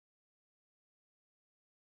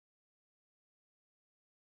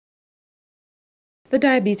The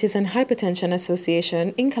Diabetes and Hypertension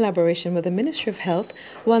Association, in collaboration with the Ministry of Health,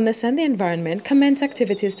 Wellness and the Environment, commenced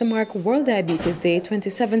activities to mark World Diabetes Day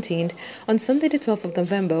 2017 on Sunday the 12th of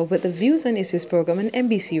November with the Views and Issues program on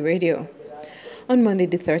NBC Radio. On Monday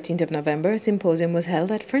the 13th of November, a symposium was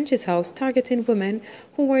held at French's House targeting women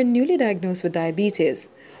who were newly diagnosed with diabetes.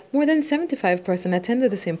 More than 75 persons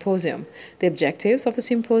attended the symposium. The objectives of the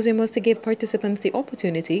symposium was to give participants the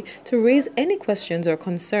opportunity to raise any questions or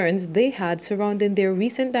concerns they had surrounding their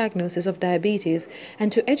recent diagnosis of diabetes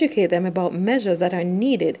and to educate them about measures that are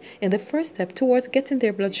needed in the first step towards getting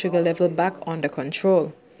their blood sugar level back under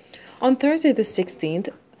control. On Thursday the 16th,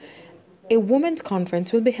 a women's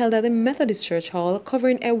conference will be held at the Methodist Church Hall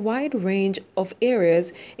covering a wide range of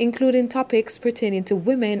areas, including topics pertaining to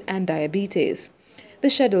women and diabetes. The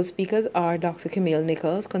scheduled speakers are Dr. Camille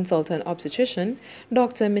Nichols, consultant obstetrician,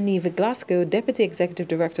 Dr. Meneva Glasgow, Deputy Executive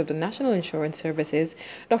Director of the National Insurance Services,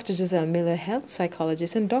 Dr. Giselle Miller, health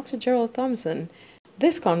psychologist, and Dr. Gerald Thompson.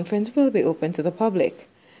 This conference will be open to the public.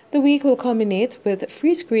 The week will culminate with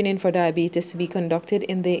free screening for diabetes to be conducted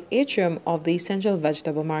in the atrium of the Central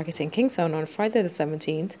Vegetable Market in Kingstown on Friday the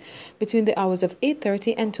 17th between the hours of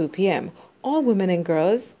 8:30 and 2 p.m. All women and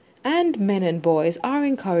girls and men and boys are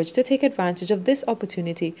encouraged to take advantage of this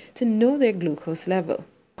opportunity to know their glucose level.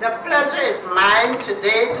 The pleasure is mine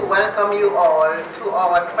today to welcome you all to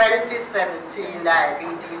our 2017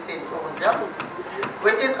 Diabetes Symposium,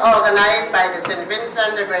 which is organized by the St.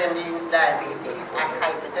 Vincent de Grenadines Diabetes and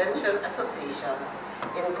Hypertension Association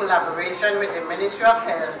in collaboration with the Ministry of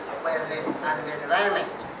Health, Wellness and the Environment.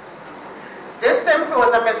 This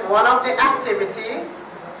symposium is one of the activities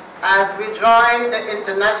as we join the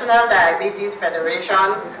International Diabetes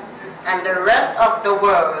Federation and the rest of the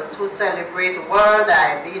world to celebrate World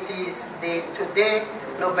Diabetes Day today,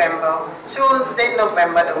 Tuesday,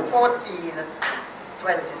 November the 14th,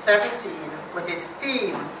 2017, with its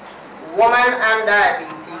theme, Women and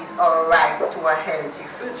Diabetes, Our Right to a Healthy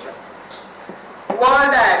Future.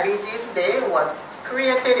 World Diabetes Day was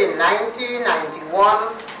created in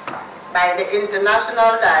 1991 by the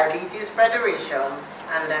International Diabetes Federation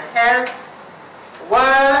and the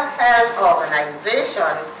World Health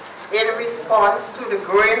Organization in response to the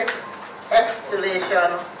growing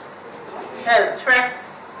escalation health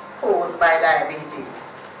threats posed by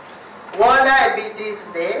diabetes. World Diabetes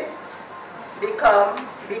Day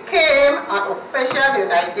became an official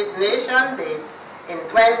United Nations Day in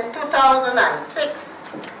 2006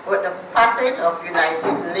 with the passage of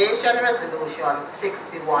United Nations Resolution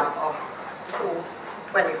 61 of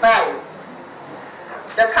 225.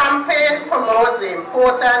 The campaign promotes the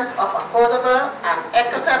importance of affordable and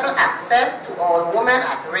equitable access to all women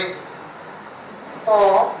at risk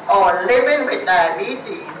for or living with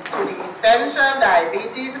diabetes to the essential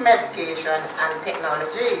diabetes medication and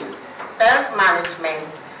technologies, self-management,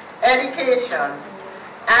 education,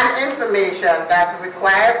 and information that are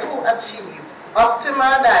required to achieve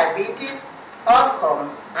optimal diabetes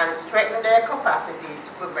outcome and strengthen their capacity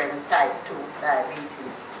to prevent type 2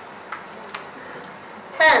 diabetes.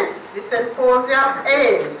 Hence, the symposium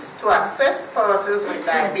aims to assist persons with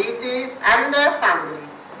diabetes and their family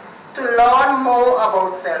to learn more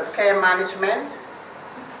about self-care management,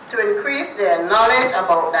 to increase their knowledge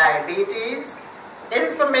about diabetes.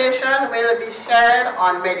 Information will be shared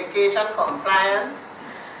on medication compliance,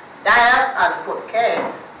 diet and food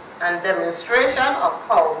care, and demonstration of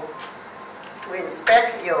how to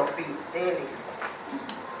inspect your feet daily.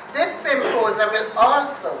 This symposium will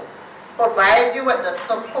also provide you with the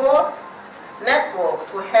support network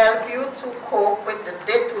to help you to cope with the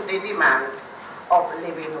day-to-day demands of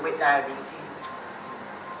living with diabetes.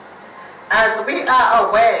 As we are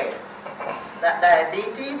aware that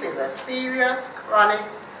diabetes is a serious, chronic,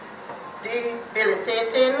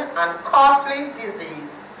 debilitating, and costly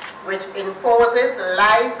disease which imposes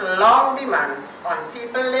lifelong demands on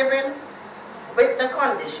people living with the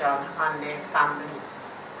condition and their family.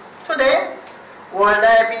 Today, World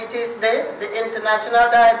Diabetes Day, the International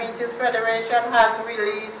Diabetes Federation has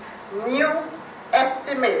released new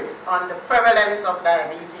estimates on the prevalence of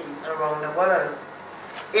diabetes around the world,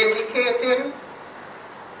 indicating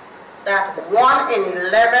that 1 in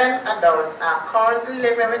 11 adults are currently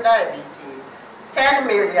living with diabetes, 10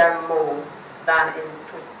 million more than in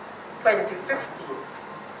 2015.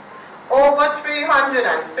 Over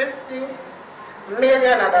 350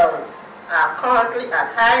 million adults are currently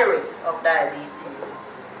at high risk of diabetes,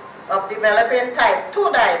 of developing type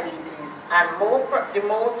 2 diabetes, and the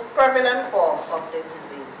most prevalent form of the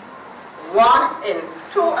disease. 1 in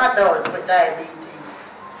 2 adults with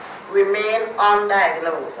diabetes remain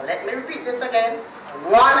undiagnosed. Let me repeat this again.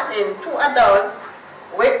 1 in 2 adults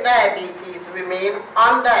with diabetes remain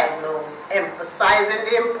undiagnosed, emphasizing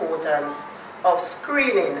the importance of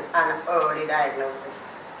screening and early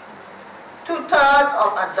diagnosis. 2/3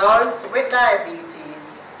 of adults with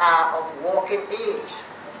diabetes are of working age,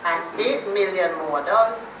 and 8 million more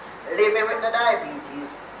adults living with the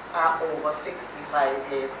diabetes are over 65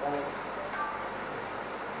 years old.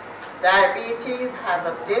 Diabetes has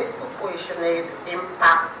a disproportionate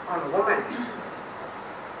impact on women.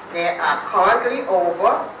 There are currently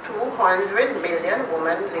over 200 million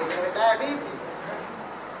women living with diabetes.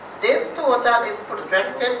 This total is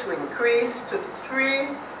projected to increase to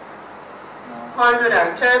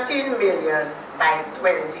 313 million by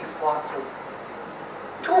 2040.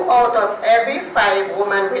 2 out of every 5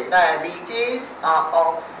 women with diabetes are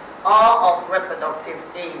of reproductive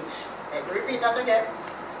age. Let me repeat that again.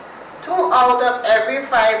 2 out of every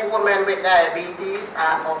 5 women with diabetes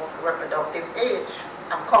are of reproductive age,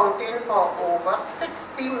 accounting for over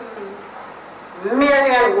 60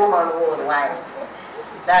 million women worldwide.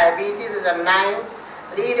 Diabetes is the 9th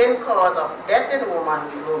leading cause of death in women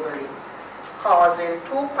globally, causing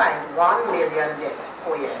 2.1 million deaths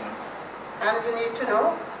per year. And you need to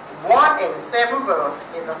know, 1 in 7 births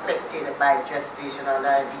is affected by gestational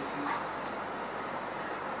diabetes.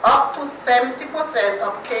 Up to 70%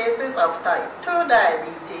 of cases of type 2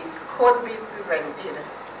 diabetes could be prevented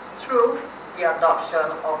through the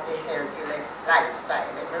adoption of a healthy lifestyle.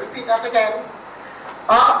 Let me repeat that again.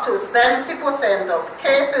 Up to 70% of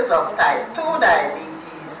cases of type 2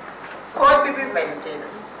 diabetes could be prevented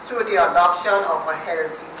through the adoption of a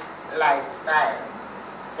healthy lifestyle.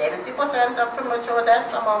 70% of premature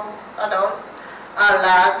deaths among adults are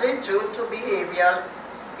largely due to behavior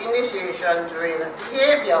initiated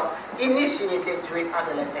during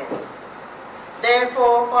adolescence.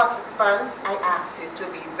 Therefore, participants, I ask you to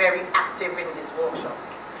be very active in this workshop.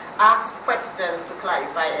 Ask questions to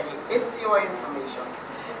clarify any issue or information,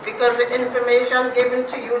 because the information given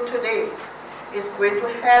to you today is going to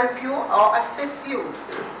help you or assist you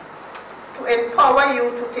to empower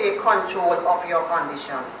you to take control of your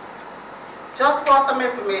condition. Just for some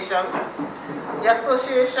information, the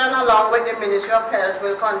association along with the Ministry of Health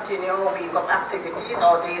will continue a week of activities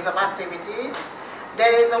or days of activities.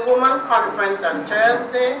 There is a woman conference on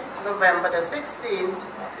Thursday, November the 16th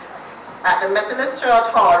at the Methodist Church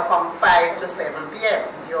Hall from 5 to 7 p.m.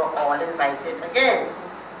 You're all invited again.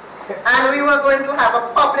 And we were going to have a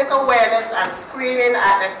public awareness and screening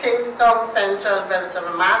at the Kingston Central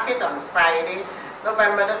Vegetable Market on Friday,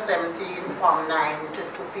 November the 17th from 9 to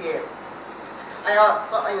 2 p.m. I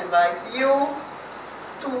also invite you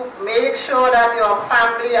to make sure that your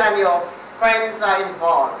family and your friends are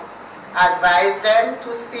involved. Advise them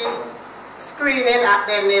to see screening at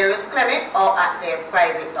their nearest clinic or at their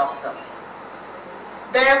private doctor.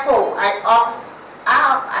 Therefore, I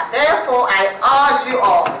urge you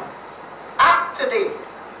all, act today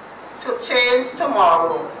to change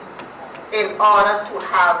tomorrow in order to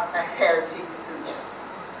have a healthy future.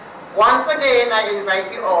 Once again, I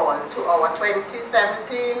invite you all to our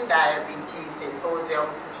 2017 Diabetes Symposium.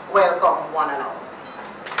 Welcome, one and all.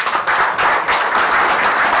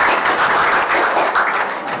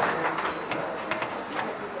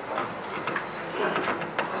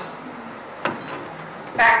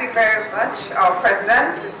 Thank you very much, our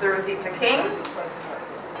President, Sister Rosita King.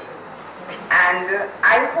 And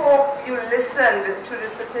I hope you listened to the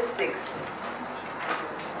statistics.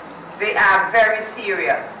 They are very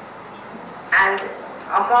serious. And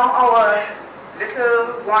among our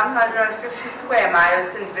little 150 square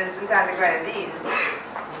miles in Vincent and the Grenadines,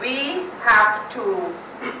 we have to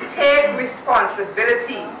take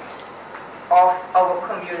responsibility of our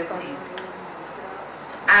community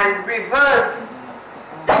and reverse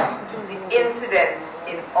the incidents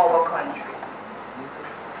in our country.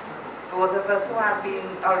 Those of us who have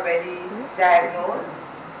been already diagnosed,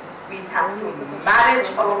 we have to manage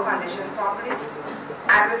our condition properly.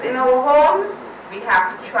 And within our homes, we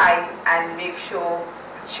have to try and make sure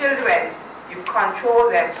the children, you control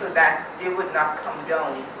them so that they would not come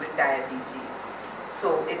down with diabetes.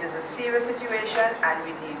 So it is a serious situation and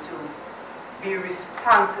we need to be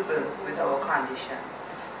responsible with our condition.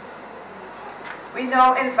 We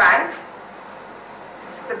now invite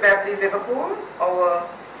Sister Beverly Liverpool, our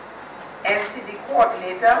NCD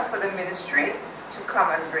coordinator for the ministry, to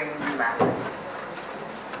come and bring remarks.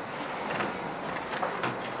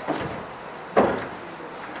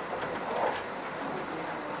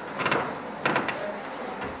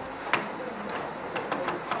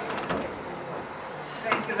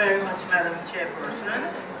 Thank you very much, Madam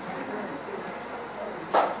Chairperson.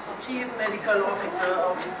 Chief Medical Officer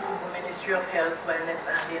of the Ministry of Health, Wellness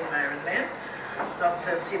and the Environment.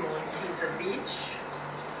 Dr. Simone Kieser-Beach,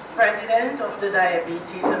 President of the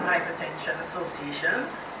Diabetes and Hypertension Association,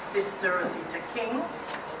 Sister Rosita King,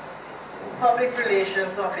 Public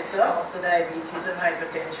Relations Officer of the Diabetes and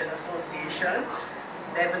Hypertension Association,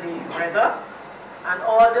 Beverly Brother, and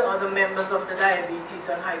all the other members of the Diabetes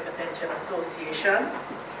and Hypertension Association,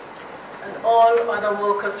 and all other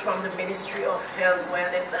workers from the Ministry of Health,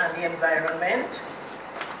 Wellness and the Environment,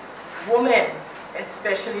 women,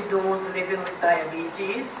 especially those living with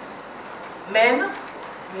diabetes, men,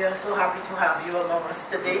 we are so happy to have you among us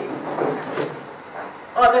today,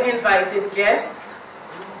 other invited guests,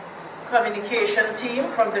 communication team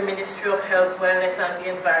from the Ministry of Health, Wellness and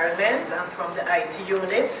the Environment and from the IT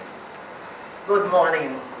unit, good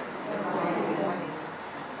morning.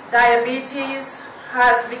 Diabetes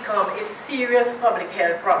has become a serious public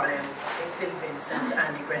health problem in St. Vincent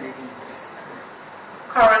and the Grenadines.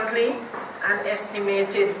 Currently, an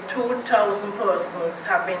estimated 2,000 persons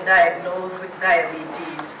have been diagnosed with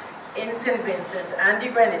diabetes in St. Vincent and the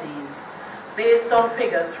Grenadines based on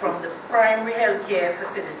figures from the primary health care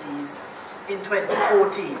facilities in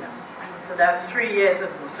 2014. So that's 3 years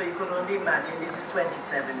ago, so you can only imagine this is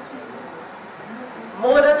 2017.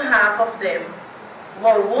 More than half of them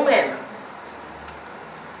were women.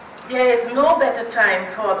 There is no better time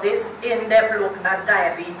for this in-depth look at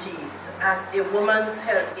diabetes as a woman's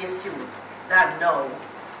health issue than now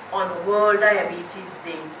on World Diabetes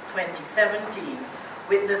Day 2017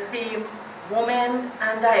 with the theme Women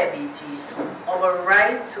and Diabetes, Our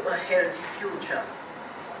Right to a Healthy Future.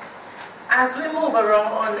 As we move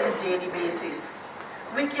around on a daily basis,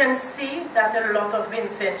 we can see that a lot of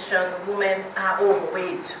Vincentian women are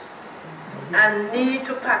overweight and need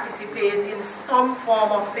to participate in some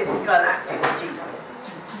form of physical activity.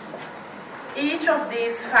 Each of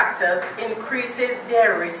these factors increases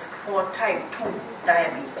their risk for type 2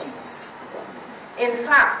 diabetes. In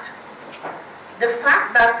fact, the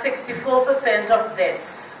fact that 64% of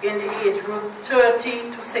deaths in the age group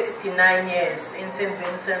 30 to 69 years in St.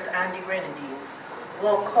 Vincent and the Grenadines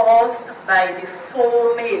were caused by the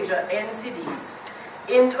 4 major NCDs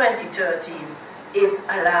in 2013 is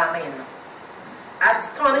alarming.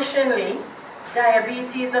 Astonishingly,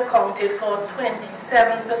 diabetes accounted for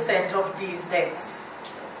 27% of these deaths.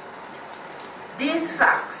 These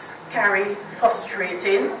facts carry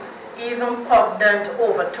frustrating, even poignant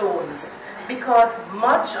overtones because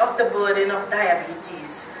much of the burden of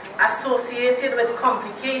diabetes associated with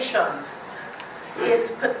complications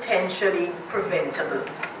is potentially preventable.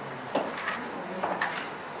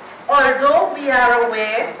 Although we are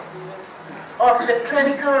aware of the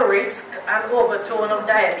clinical risk and overtone of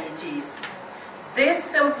diabetes, this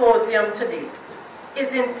symposium today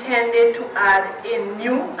is intended to add a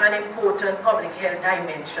new and important public health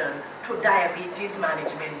dimension to diabetes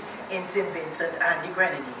management in St. Vincent and the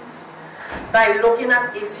Grenadines by looking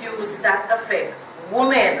at issues that affect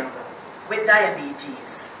women with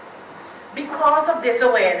diabetes. Because of this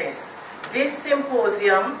awareness, this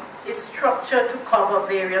symposium is structured to cover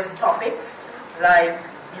various topics like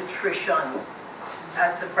nutrition,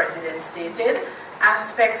 as the President stated,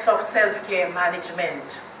 aspects of self-care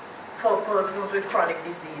management for persons with chronic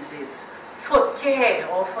diseases, foot care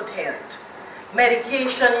or foot health,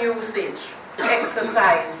 medication usage,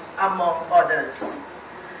 exercise, among others.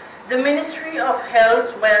 The Ministry of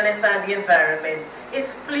Health, Wellness and the Environment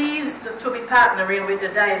is pleased to be partnering with the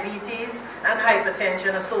Diabetes and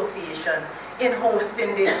Hypertension Association in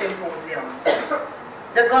hosting this symposium.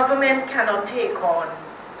 The government cannot take on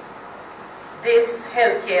this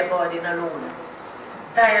healthcare burden alone.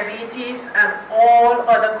 Diabetes and all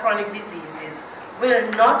other chronic diseases will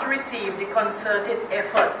not receive the concerted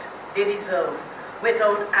effort they deserve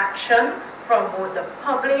without action from both the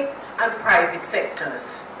public and private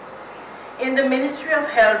sectors. In the Ministry of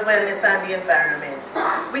Health, Wellness and the Environment,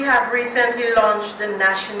 we have recently launched the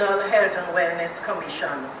National Health and Wellness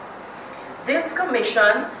Commission. This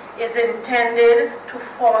commission is intended to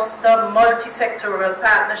foster multi-sectoral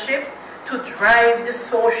partnership to drive the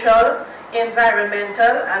social,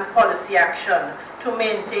 environmental and policy action to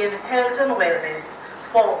maintain health and wellness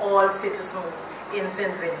for all citizens in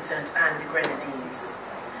St. Vincent and the Grenadines.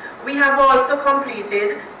 We have also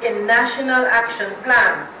completed a national action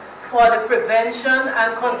plan for the prevention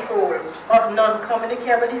and control of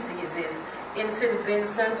non-communicable diseases in St.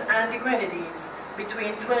 Vincent and the Grenadines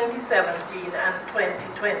between 2017 and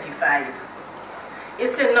 2025. A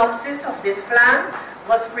synopsis of this plan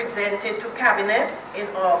was presented to Cabinet in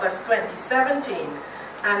August 2017,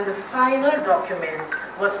 and the final document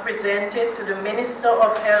was presented to the Minister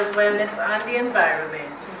of Health, Wellness and the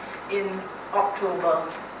Environment in October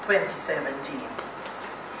 2017.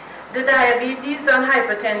 The Diabetes and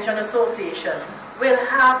Hypertension Association will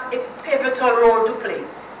have a pivotal role to play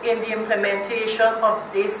in the implementation of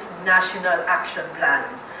this National Action Plan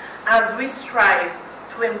as we strive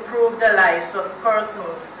to improve the lives of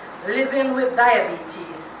persons living with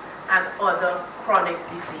diabetes and other chronic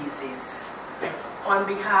diseases. On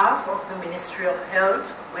behalf of the Ministry of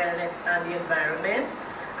Health, Wellness and the Environment,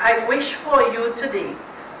 I wish for you today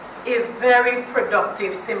a very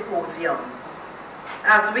productive symposium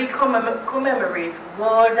as we commemorate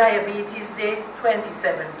World Diabetes Day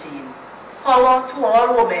 2017. Power to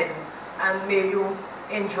all women, and may you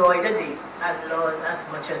enjoy the day and learn as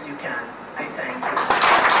much as you can. I thank you.